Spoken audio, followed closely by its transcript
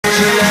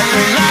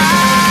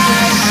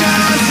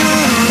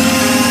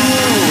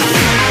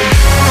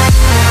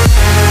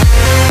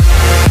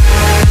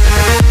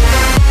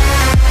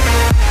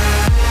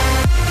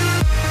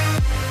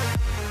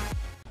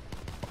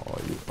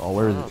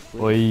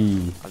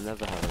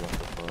never had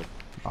enough of COD.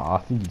 I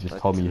think you just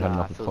Like, told me you had nah,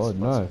 enough I of feel COD.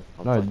 No,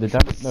 I'm no, fucking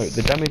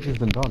the damage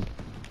isn't done.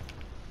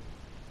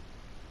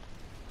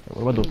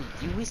 What about the?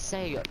 You always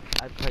say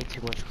I play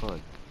too much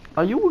COD.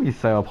 Oh, you always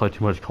say I play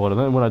too much COD,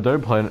 and then when I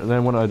don't play, and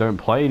then when I don't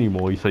play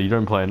anymore, you say you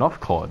don't play enough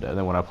COD, and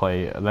then when I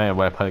play, and then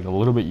when I play a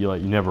little bit, you're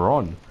like, you're never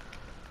on.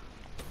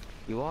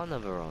 You are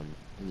never on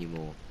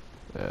anymore.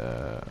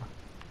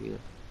 You,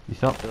 You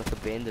sound. you like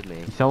abandoned me.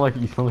 You sound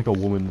like a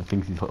woman that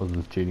thinks his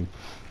husband's cheating.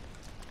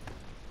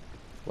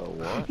 Well,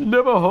 what? You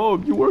never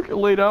home. You work at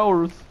late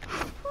hours.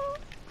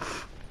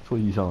 That's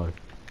what you sound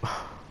like.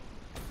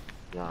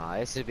 Nah,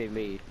 it's to be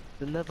me.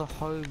 You're never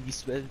home. You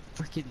spend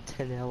freaking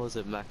 10 hours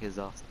at Macca's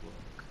after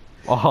work.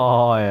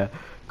 Oh yeah,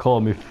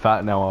 calling me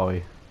fat now, are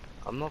we?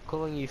 I'm not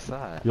calling you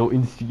fat. You're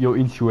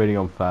insinuating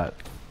I'm fat.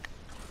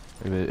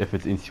 If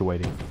it's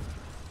insinuating,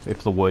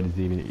 if the word is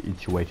even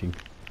insinuating.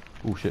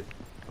 Oh shit!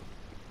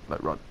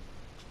 Like run.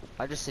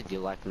 I just said you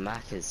like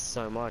Macca's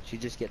so much. You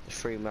just get the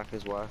free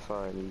Macca's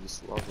Wi-Fi and you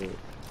just love it.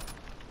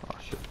 Oh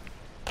shit!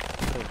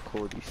 I don't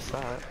call you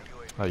fat.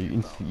 Oh, you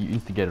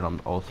instigated I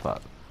was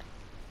fat.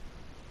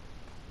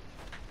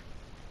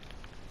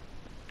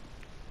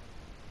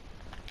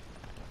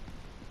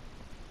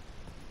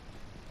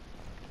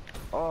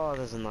 Oh,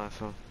 there's a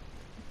knife on.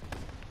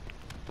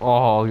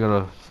 Oh, I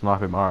gotta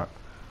snipe him. Alright.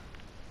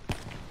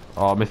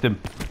 Oh, I missed him.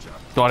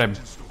 Got him.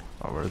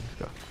 Oh, where is this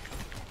guy?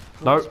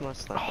 No.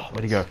 Oh,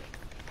 where'd he go? Yeah,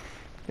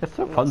 it's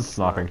so fun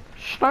sniping.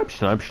 Snipe,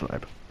 snipe,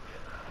 snipe.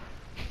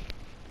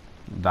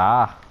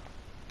 Da.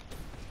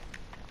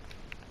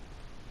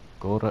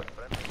 Got it.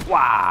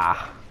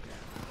 Wah.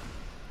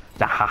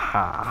 Da ha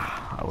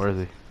ha. Oh, where is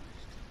he?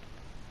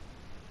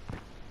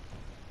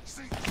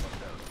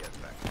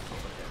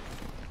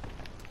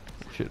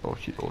 Oh shit, oh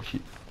shit, oh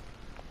shit.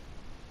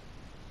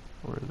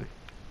 Where is he?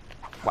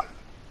 What?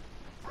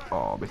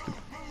 Oh, missed him.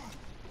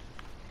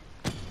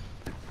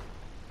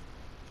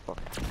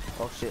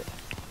 Oh shit.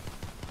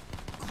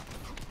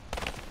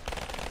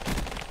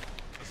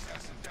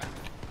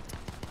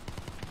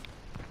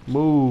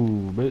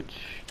 Move, bitch.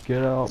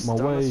 Get out my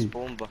way.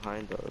 Spawn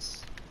behind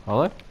us.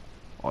 Are they?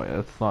 Oh yeah,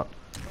 that's snipe.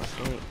 I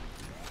think.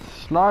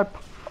 Snipe!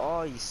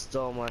 Oh, you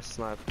stole my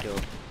snipe kill.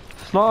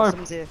 Snipe!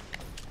 Someone's here.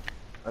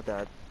 I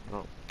died.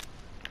 Oh.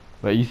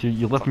 Wait,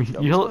 you left me.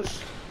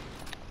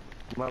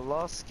 My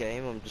last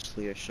game, I'm just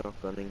Leo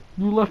shotgunning.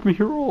 You left me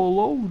here all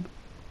alone.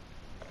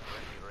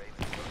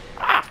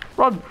 Ah,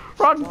 run!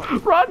 Run!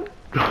 Run!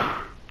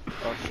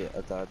 Oh shit,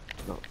 I died.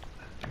 No.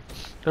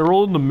 They're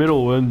all in the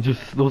middle, and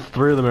just those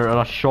three of them, and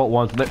I shot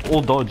once, and they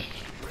all dodged.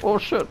 Oh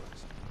shit!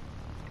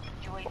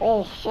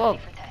 Oh shit!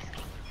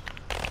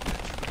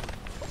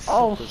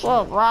 Oh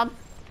shit! Run!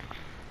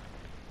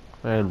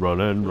 And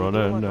running,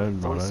 running,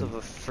 and running. Of a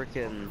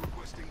freaking.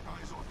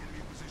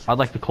 I'd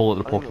like to call it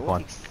the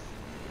porcupine.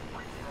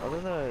 I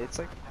don't know. It's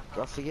like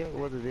I forget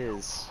what it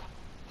is.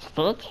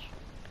 Stitch?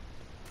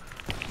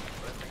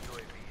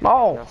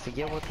 No! I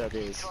forget what that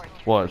is.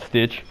 What?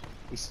 Stitch?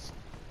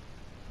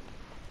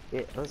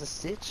 Yeah, was a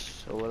Stitch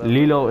or whatever.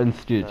 Lilo and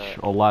Stitch,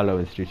 or Lilo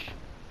and Stitch.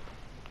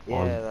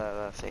 Yeah,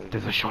 that thing.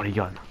 There's a shotty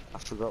gun. I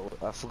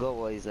forgot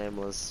what his name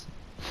was.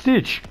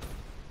 Stitch.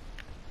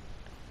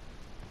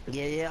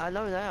 Yeah, I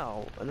know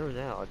now.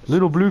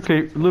 Little blue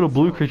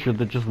creature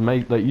that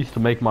used to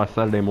make my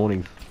Saturday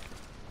mornings.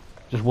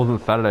 Just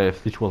wasn't Saturday if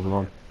Stitch wasn't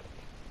on.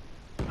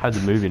 Had the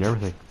movie and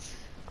everything.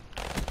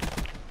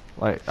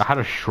 Like I had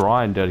a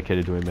shrine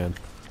dedicated to him, man.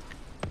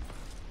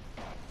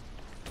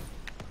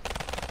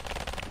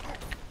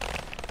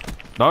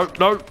 No,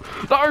 no,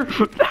 no,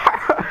 no!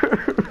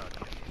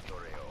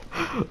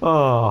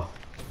 Oh.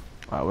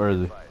 Alright, where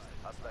is he?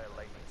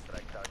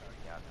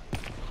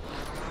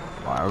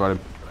 Alright, I got him.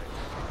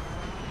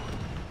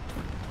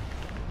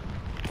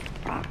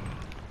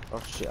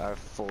 Oh shit, I have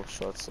 4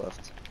 shots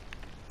left.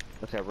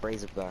 Okay,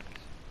 raise it back.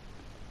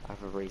 I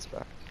have a raise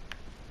back.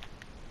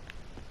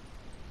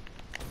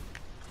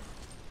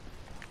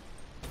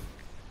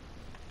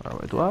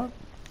 Alright, wait, do I?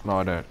 No,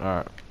 I don't.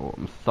 Alright, well,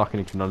 I'm stuck in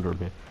a conundrum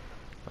here.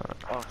 Alright.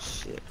 Oh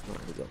shit, no,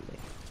 he got me.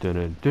 Dun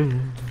dun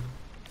dun.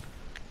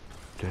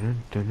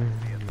 Dun dun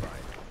dun.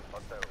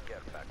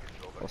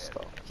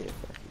 Hostile care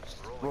package.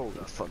 Roll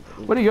the fuck.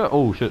 Where'd he go?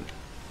 Oh shit.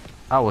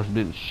 I was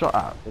being shot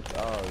at. It's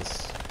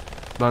ours.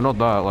 No, not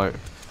that, like.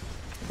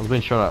 I was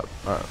being shot at.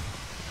 Alright.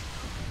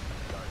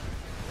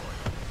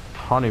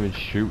 Can't even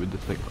shoot with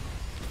this thing.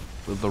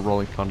 With the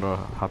rolling thunder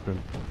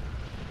happening.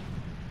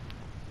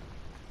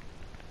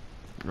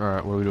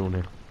 Alright, what are we doing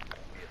here?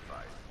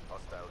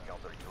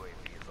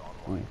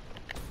 Ooh.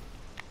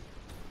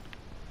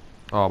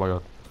 Oh my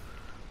god.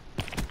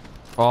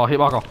 Oh, hit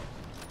marker.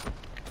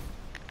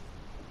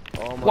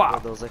 Oh my Wow.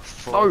 god, there was like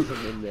 4 of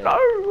them in there. No!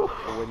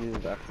 Oh, when you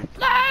back.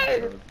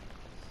 No!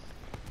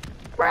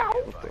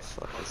 What the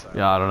fuck is that?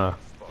 Yeah, I don't know.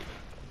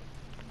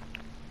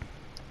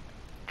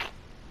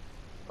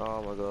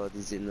 Oh my god,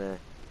 he's in there.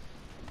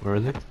 Where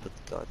is he? Put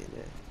the guardian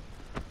there.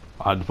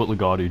 I had to put the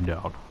guardian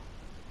down.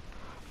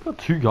 Got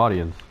 2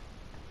 guardians.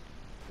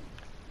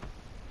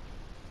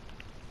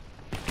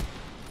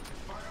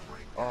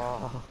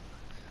 Oh,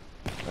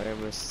 I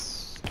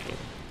almost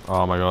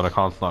Oh my god, I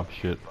can't snipe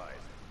shit.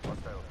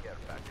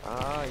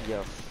 Ah,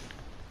 yeah.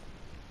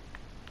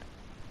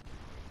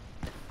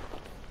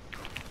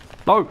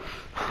 No!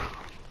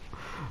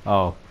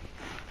 Oh.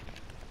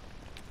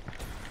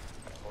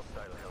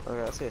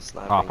 Okay, I see a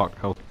sniping. Ah, fuck,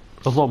 help.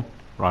 Muslim!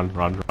 Run,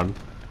 run, run.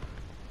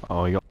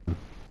 Oh, he got him.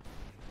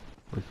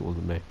 At least it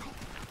wasn't me.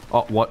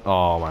 Oh, what?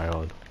 Oh my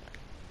god.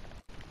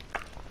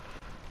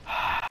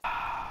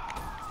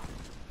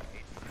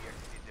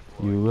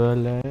 You will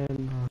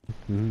land.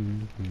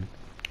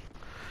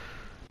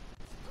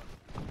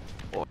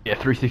 Oh, yeah,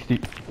 360.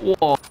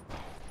 Whoa!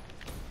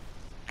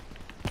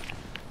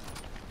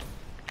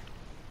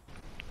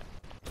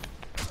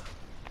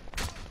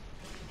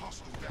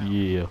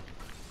 Yeah.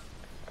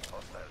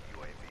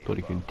 Thought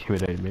he could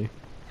intimidate me.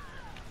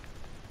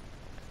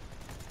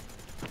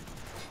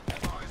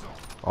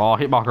 Oh,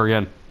 hit marker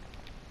again.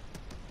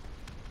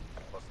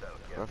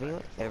 I think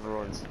like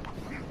everyone's.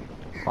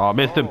 Oh,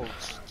 missed him.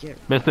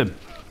 Missed him.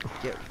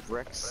 Get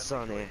wrecked,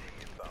 Sonny.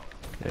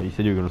 Yeah, you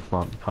said you were gonna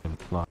snipe. You can't even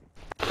snipe.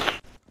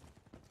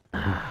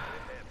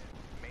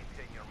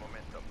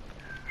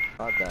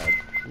 Oh, Dad.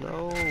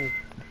 No.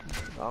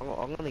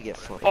 I'm gonna get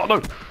flanked. Oh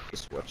no!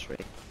 Just watch me.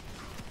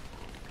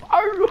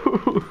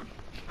 Oh!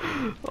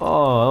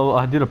 Oh,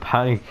 I did a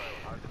panic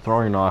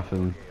throwing knife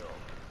and.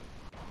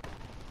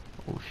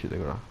 Oh shit, they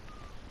got a.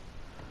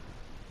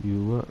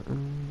 You were.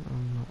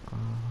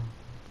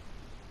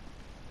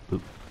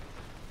 Boop.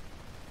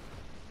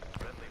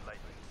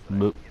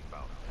 Boop.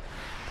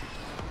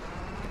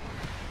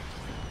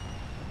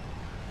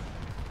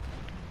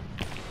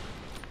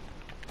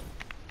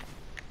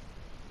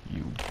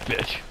 You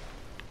bitch.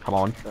 Come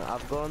on.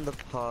 I've gone the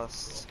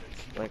past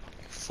like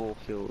 4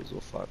 kills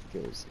or 5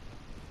 kills.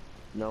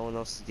 No one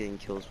else is getting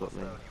kills but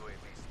me.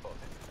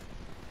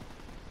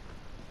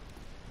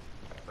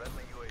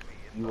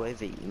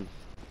 UAV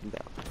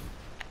inbound.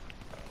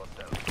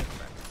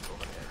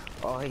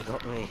 Oh, he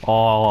got me.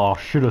 Oh,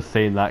 should have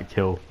seen that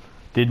kill.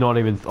 Did not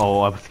even.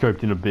 Oh, I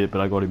scoped in a bit, but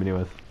I got him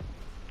anyways.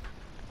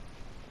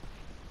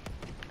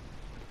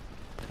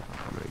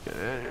 I'm gonna get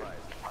it.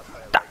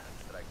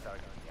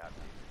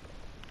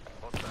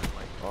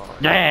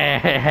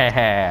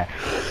 Yeah!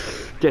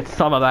 Get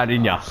some of that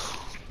in ya.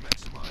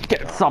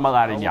 Get some of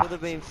that in ya. Would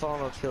have been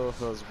final kill if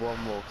there was one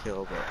more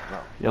kill, but no.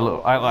 Yeah,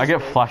 look, I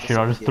get flashed, you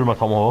know, I just threw my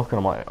tomahawk and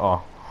I'm like,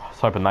 oh, I was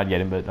hoping they'd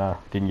get him, but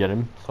didn't get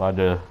him. So I had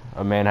to,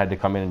 a man had to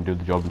come in and do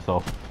the job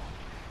himself.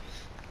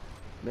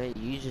 Man,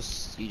 you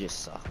just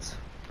sucked.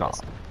 Nah.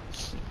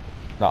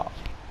 Nah.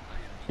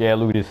 Yeah,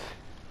 look at this.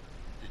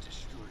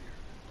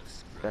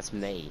 That's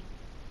me.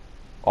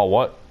 Oh,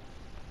 what?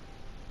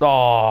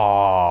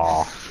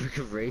 Oh.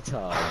 Freaking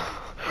retard.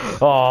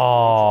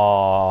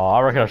 Oh.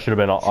 I reckon I should have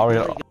been.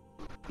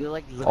 You're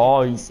like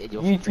Oh,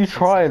 you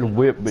try and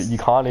whip, but you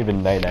can't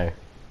even nay-nay.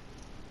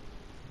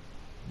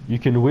 You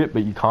can whip,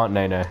 but you can't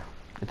nay-nay.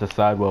 It's a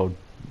sad world.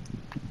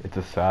 It's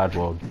a sad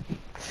world.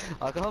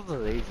 I can't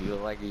believe you're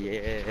like,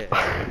 yeah,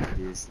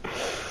 it's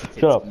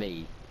Shut up.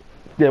 me.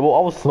 Yeah, well, I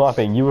was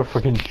sniping. You were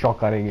freaking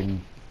shotgunning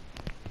and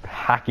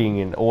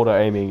hacking and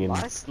auto-aiming and.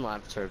 I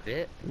sniped her a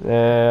bit.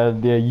 Yeah,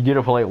 you did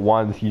it for like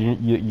once. You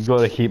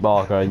got a hit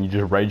marker and you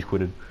just rage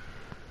quitted.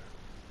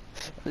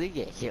 I didn't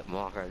get hit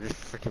marker. I just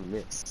freaking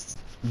missed.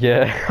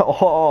 Yeah.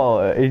 Oh,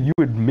 and you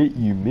admit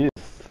you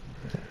missed.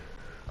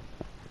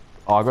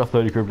 Oh, I got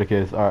 30 crypto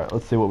keys. All right,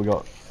 let's see what we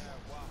got.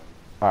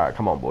 All right,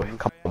 come on, boy.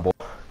 Come on, boy.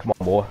 Come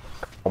on, boy.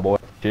 Come on, boy.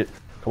 Shit.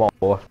 Come on,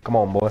 boy. Come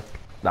on, boy.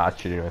 Nah,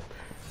 shit, anyways.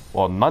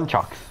 Well,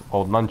 nunchucks.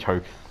 Oh,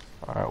 nunchokes.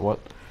 All right, what?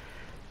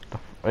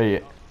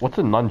 Hey, what's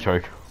a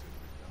nunchoke?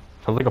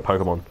 Sounds like a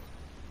Pokemon.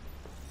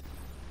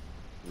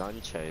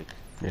 Nunchoke.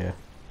 Yeah.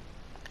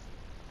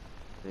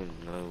 I don't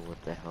even know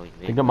what the hell you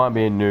mean. I think it might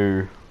be a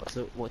new.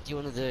 So, what do you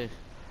want to do?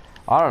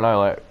 I don't know,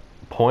 like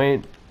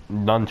point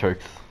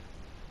nunchokes.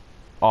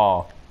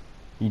 Oh,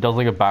 he does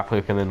like a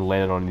backflip and then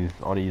land on his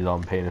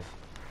penis.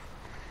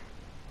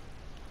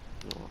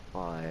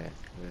 Oh, yeah.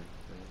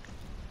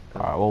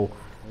 Alright, well,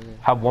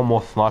 have one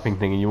more sniping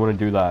thing, and you want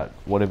to do that.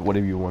 Whatever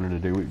you wanted to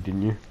do,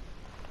 didn't you?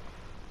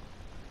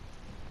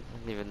 I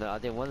didn't even know. I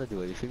didn't want to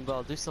do anything, but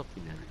I'll do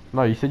something now.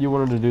 No, you said you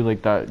wanted to do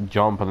like that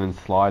jump and then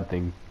slide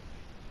thing.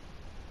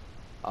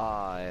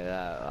 Oh,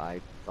 yeah, I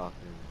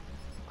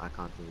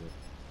can't do it.